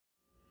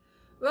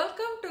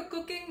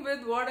Cooking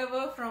with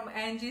whatever from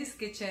Angie's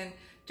Kitchen.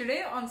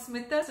 Today on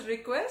Smita's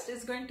request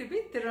is going to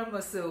be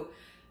tiramisu.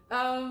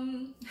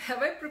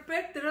 Have I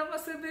prepared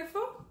tiramisu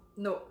before?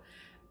 No.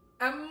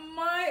 Am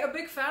I a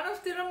big fan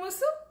of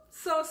tiramisu?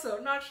 So,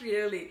 not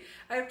really.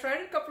 I've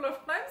tried it a couple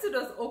of times. It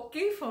was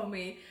okay for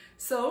me.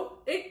 So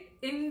it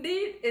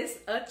indeed is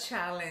a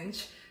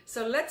challenge.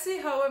 So let's see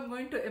how I'm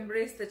going to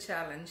embrace the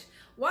challenge.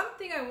 One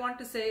thing I want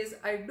to say is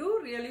I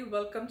do really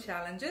welcome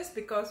challenges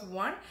because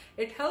one,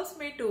 it helps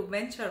me to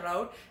venture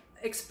out,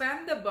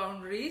 expand the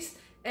boundaries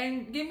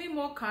and give me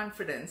more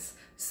confidence.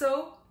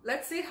 So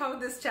let's see how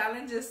this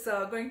challenge is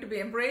going to be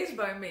embraced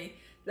by me.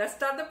 Let's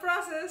start the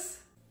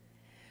process.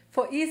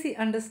 For easy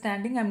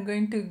understanding, I'm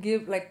going to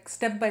give like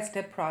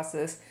step-by-step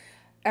process.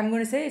 I'm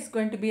going to say it's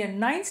going to be a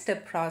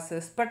 9-step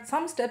process, but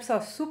some steps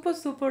are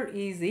super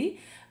easy.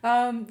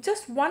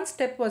 Just one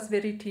step was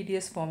very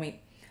tedious for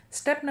me.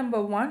 Step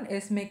number 1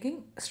 is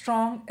making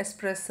strong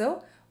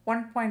espresso.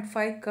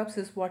 1.5 cups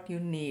is what you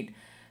need.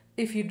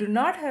 If you do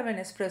not have an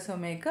espresso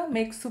maker,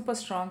 make super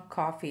strong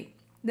coffee.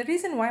 The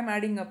reason why I'm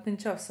adding a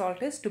pinch of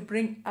salt is to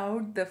bring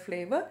out the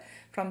flavor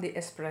from the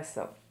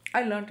espresso.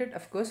 I learned it,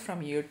 of course,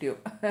 from YouTube.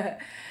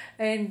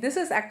 And this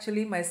is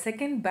actually my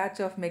second batch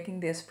of making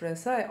the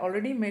espresso. I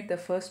already made the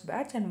first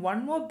batch and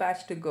one more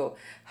batch to go.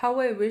 How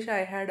I wish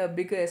I had a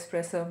bigger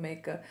espresso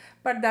maker.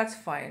 But that's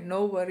fine.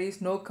 No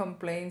worries, no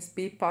complaints.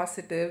 Be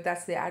positive.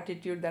 That's the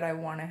attitude that I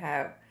want to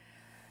have.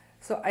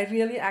 So I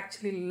really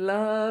actually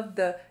love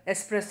the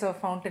espresso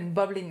fountain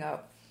bubbling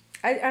up.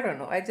 I don't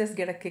know. I just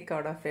get a kick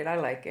out of it. I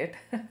like it.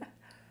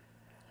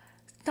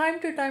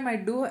 Time to time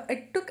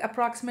it took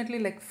approximately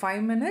like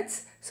 5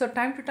 minutes. So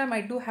time to time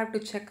I do have to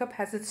check up,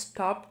 has it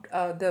stopped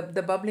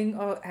the bubbling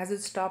or has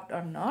it stopped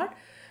or not.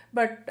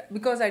 But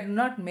because I do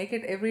not make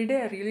it every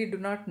day, I really do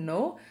not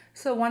know.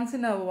 So once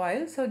in a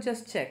while, so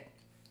just check.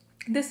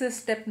 This is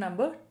step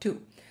number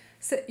 2.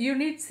 So you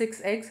need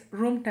 6 eggs,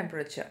 room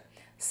temperature.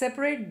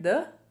 Separate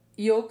the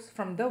yolks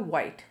from the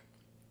white.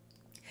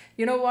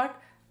 You know what?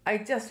 I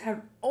just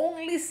had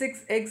only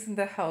 6 eggs in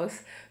the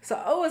house. So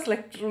I was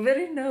like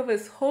very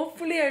nervous.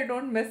 Hopefully I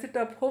don't mess it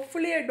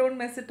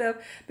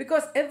up.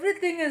 Because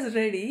everything is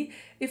ready.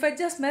 If I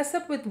just mess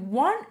up with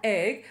 1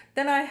 egg,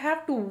 then I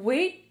have to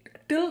wait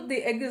till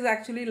the egg is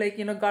actually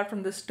got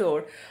from the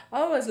store.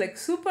 I was like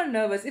super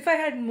nervous. If I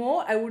had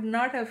more, I would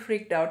not have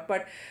freaked out.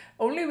 But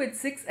only with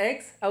 6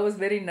 eggs, I was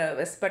very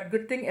nervous. But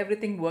good thing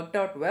everything worked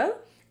out well.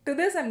 To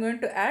this, I'm going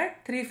to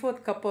add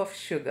 3/4 cup of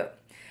sugar.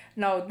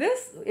 Now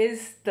this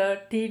is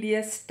the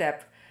tedious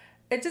step.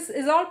 It just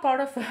is all part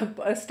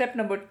of step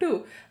number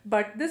 2,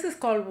 but this is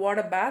called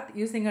water bath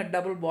using a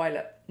double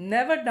boiler.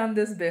 Never done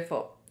this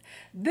before.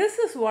 This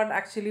is what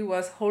actually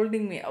was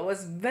holding me. I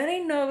was very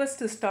nervous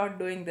to start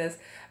doing this,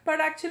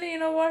 but actually, you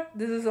know what?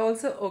 This is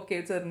also okay.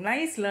 It's a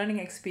nice learning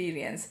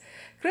experience.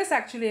 Chris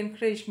actually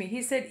encouraged me.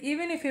 He said,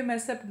 even if you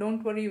mess up,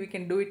 don't worry, we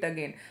can do it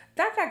again.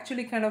 That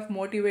actually kind of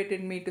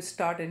motivated me to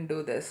start and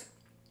do this.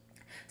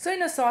 So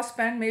in a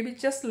saucepan, maybe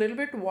just a little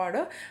bit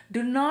water.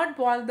 Do not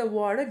boil the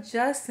water,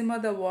 just simmer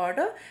the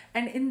water.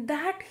 And in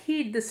that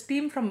heat, the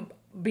steam from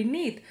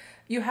beneath,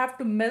 you have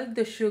to melt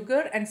the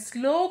sugar and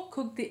slow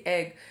cook the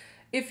egg.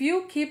 If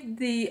you keep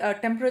the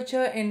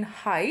temperature in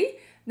high,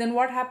 then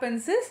what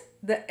happens is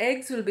the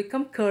eggs will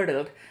become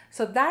curdled.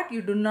 So that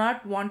you do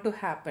not want to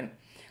happen.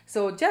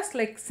 So just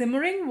like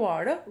simmering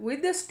water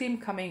with the steam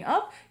coming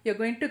up, you're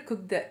going to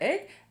cook the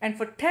egg. And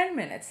for 10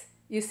 minutes,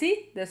 you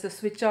see, there's a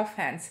switch off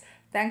hands.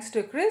 Thanks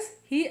to Chris,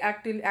 he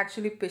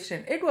actually pitched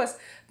in. It was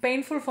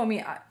painful for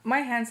me. My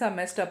hands are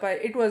messed up.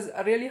 It was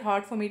really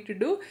hard for me to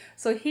do.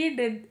 So he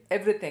did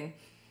everything.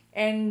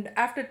 And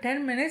after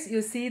 10 minutes,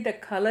 you see the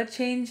color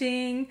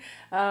changing.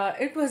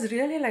 It was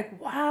really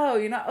like, wow,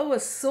 I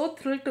was so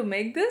thrilled to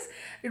make this.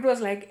 It was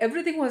like,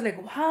 everything was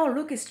like, wow,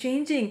 look, it's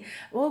changing.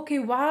 Okay,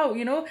 wow,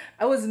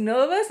 I was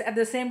nervous, at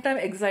the same time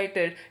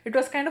excited. It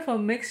was kind of a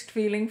mixed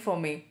feeling for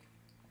me.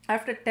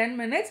 After 10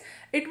 minutes,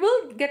 it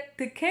will get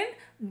thickened,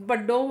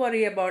 but don't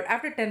worry about it.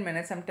 After 10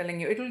 minutes, I'm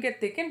telling you, it will get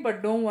thickened,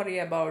 but don't worry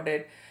about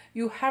it.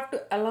 You have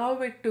to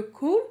allow it to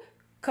cool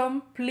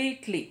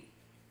completely.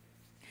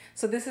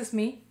 So this is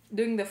me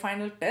doing the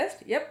final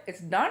test. Yep,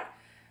 it's done.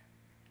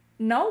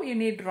 Now you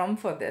need rum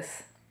for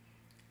this.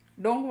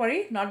 Don't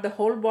worry, not the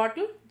whole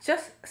bottle,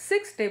 just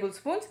 6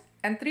 tablespoons.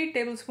 And 3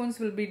 tablespoons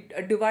will be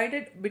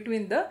divided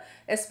between the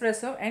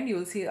espresso and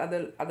you'll see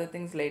other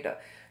things later.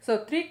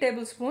 So 3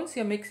 tablespoons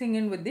you're mixing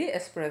in with the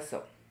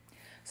espresso.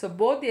 So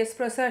both the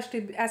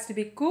espresso has to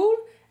be cool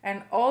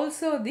and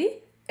also the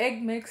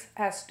egg mix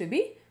has to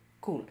be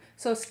cool.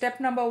 So step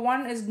number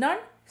 1 is done.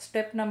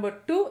 Step number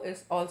 2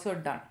 is also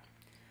done.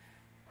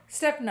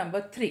 Step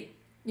number 3.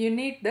 You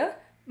need the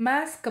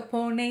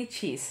mascarpone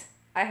cheese.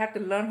 I had to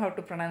learn how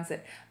to pronounce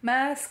it.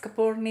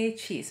 Mascarpone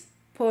cheese.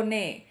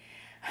 Pone.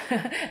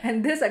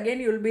 And this again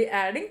you will be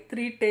adding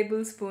 3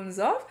 tablespoons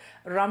of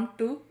rum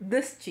to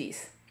this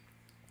cheese.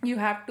 You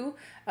have to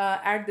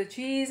add the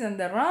cheese and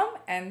the rum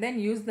and then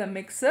use the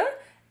mixer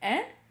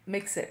and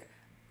mix it.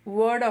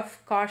 Word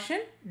of caution,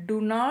 do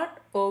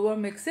not over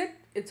mix it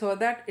so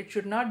that it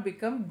should not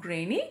become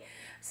grainy.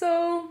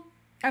 So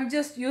I'm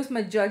just use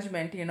my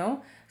judgment,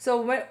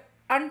 So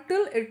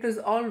until it is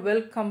all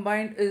well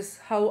combined is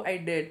how I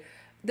did.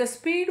 The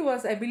speed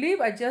was, I believe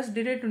I just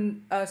did it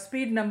in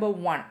speed number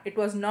 1. It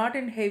was not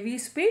in heavy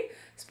speed.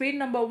 Speed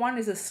number 1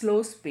 is a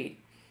slow speed.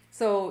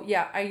 So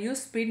yeah, I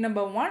used speed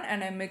number 1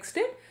 and I mixed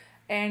it,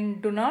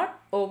 and do not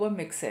over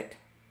mix it.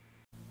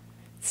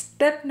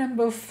 Step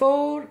number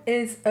 4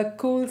 is a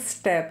cool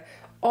step.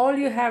 All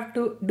you have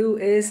to do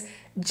is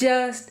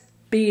just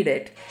beat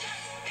it.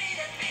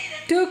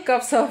 2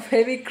 cups of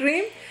heavy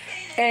cream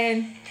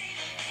and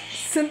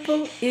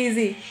simple,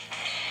 easy.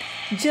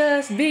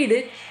 Just beat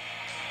it.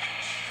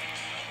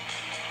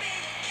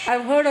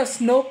 I've heard of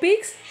snow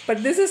peaks,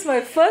 but this is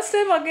my first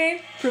time again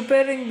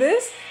preparing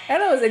this,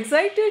 and I was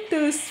excited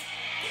to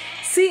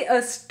see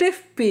a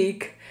stiff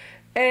peak.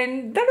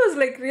 And that was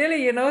like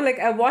really, like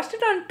I watched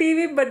it on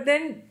TV, but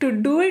then to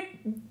do it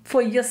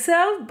for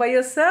yourself, by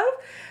yourself,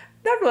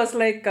 that was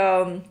like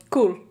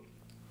cool.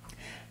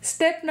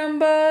 Step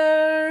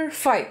number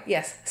 5.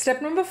 Yes,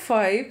 step number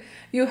 5,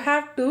 you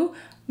have to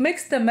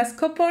mix the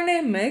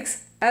mascarpone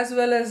mix as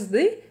well as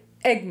the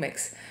egg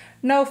mix.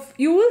 Now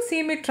you will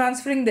see me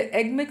transferring the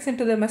egg mix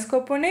into the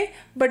mascarpone,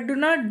 but do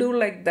not do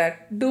like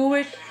that. Do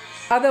it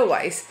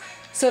otherwise,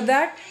 so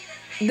that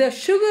the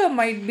sugar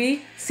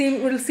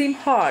will seem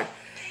hard,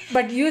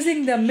 but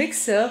using the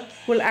mixer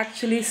will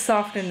actually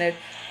soften it.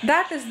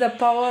 That is the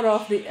power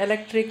of the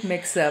electric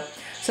mixer.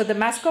 So the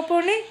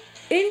mascarpone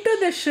into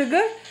the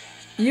sugar,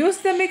 use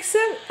the mixer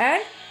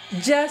and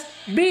just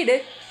beat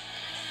it.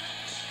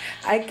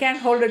 I can't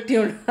hold a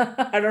tune.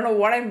 I don't know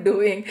what I'm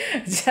doing.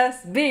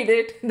 Just beat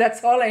it.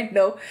 That's all I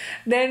know.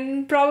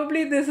 Then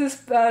probably this is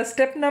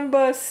step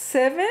number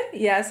 7.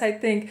 Yes, I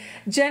think.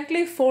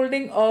 Gently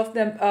folding off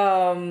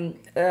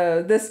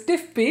the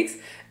stiff peaks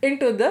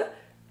into the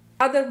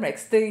other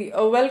mix, the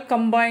well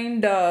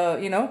combined,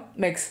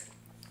 mix.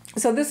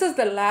 So this is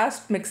the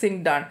last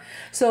mixing done.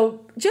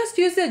 So just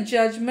use your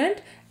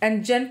judgment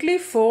and gently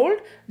fold.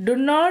 Do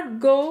not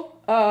go,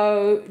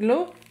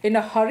 in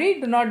a hurry.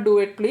 Do not do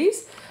it,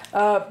 please.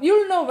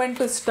 You'll know when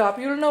to stop.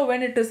 You'll know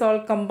when it is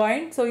all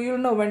combined. So you'll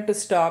know when to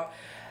stop.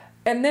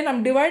 And then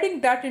I'm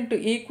dividing that into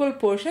equal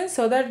portions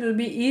so that it will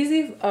be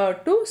easy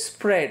to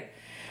spread.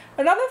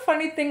 Another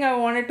funny thing I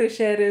wanted to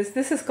share is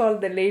this is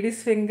called the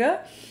lady's finger.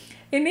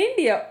 In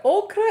India,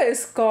 okra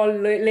is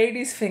called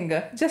lady's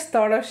finger. Just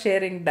thought of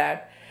sharing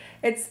that.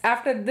 It's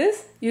after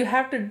this, you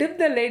have to dip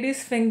the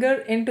lady's finger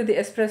into the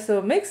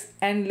espresso mix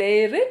and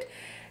layer it.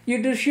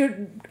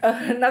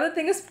 Another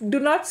thing is, do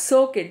not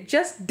soak it.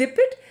 Just dip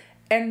it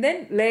and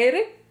then layer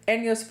it,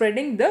 and you're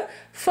spreading the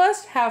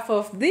first half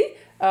of the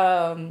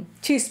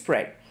cheese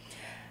spread.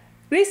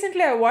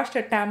 Recently, I watched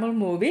a Tamil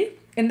movie.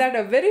 In that,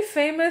 a very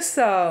famous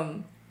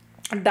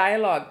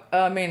dialogue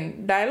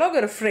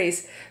or a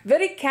phrase,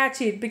 very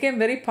catchy, it became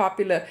very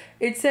popular.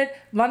 It said,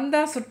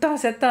 Vanda sutta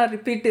setta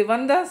repeat,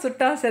 Vanda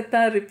sutta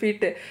setta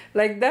repeat.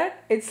 Like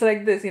that, it's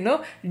like this,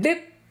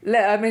 dip,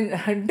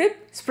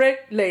 dip, spread,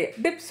 layer,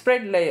 dip,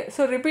 spread, layer.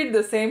 So repeat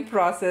the same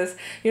process.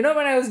 When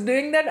I was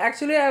doing that,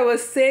 actually I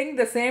was saying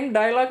the same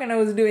dialogue and I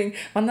was doing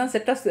Vanda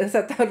setta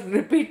setta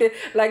repeat.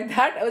 Like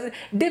that, I was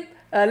dip,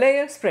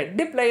 layer, spread,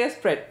 dip, layer,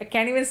 spread. I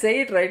can't even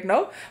say it right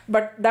now,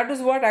 but that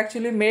is what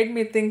actually made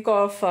me think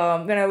of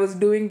when I was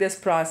doing this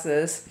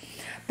process.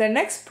 The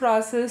next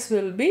process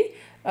will be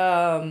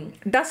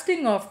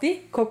dusting of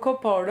the cocoa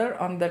powder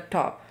on the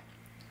top.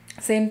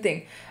 Same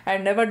thing.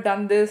 I've never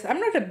done this. I'm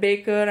not a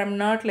baker. I'm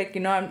not like,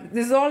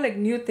 this is all like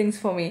new things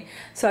for me.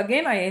 So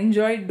again, I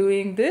enjoyed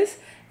doing this,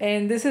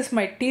 and this is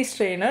my tea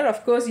strainer.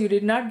 Of course, you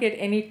did not get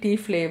any tea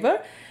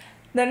flavor.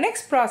 The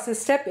next process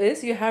step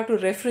is you have to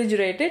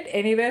refrigerate it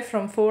anywhere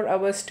from 4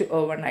 hours to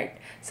overnight.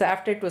 So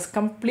after it was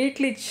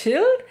completely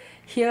chilled,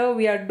 here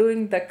we are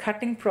doing the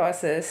cutting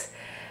process.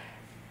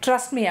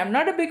 Trust me, I'm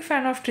not a big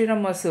fan of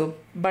tiramisu,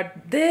 but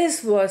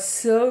this was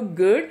so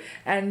good,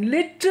 and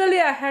literally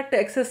I had to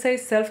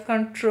exercise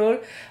self-control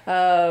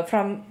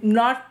from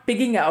not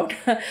pigging out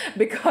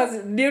because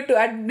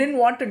I didn't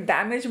want to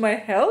damage my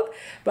health,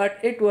 but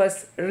it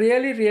was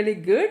really, really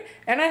good,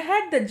 and I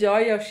had the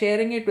joy of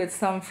sharing it with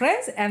some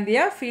friends, and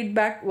their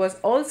feedback was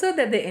also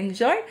that they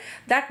enjoyed.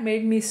 That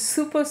made me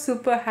super,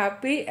 super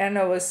happy, and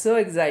I was so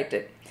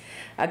excited.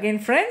 Again,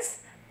 friends,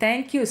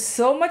 thank you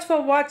so much for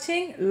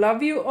watching.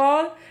 Love you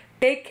all.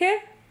 Take care.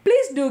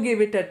 Please do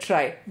give it a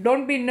try.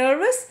 Don't be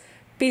nervous.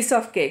 Piece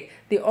of cake.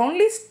 The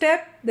only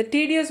step, the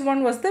tedious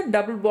one, was the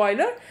double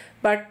boiler,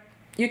 but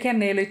you can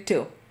nail it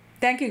too.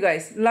 Thank you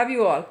guys. Love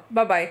you all.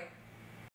 Bye-bye.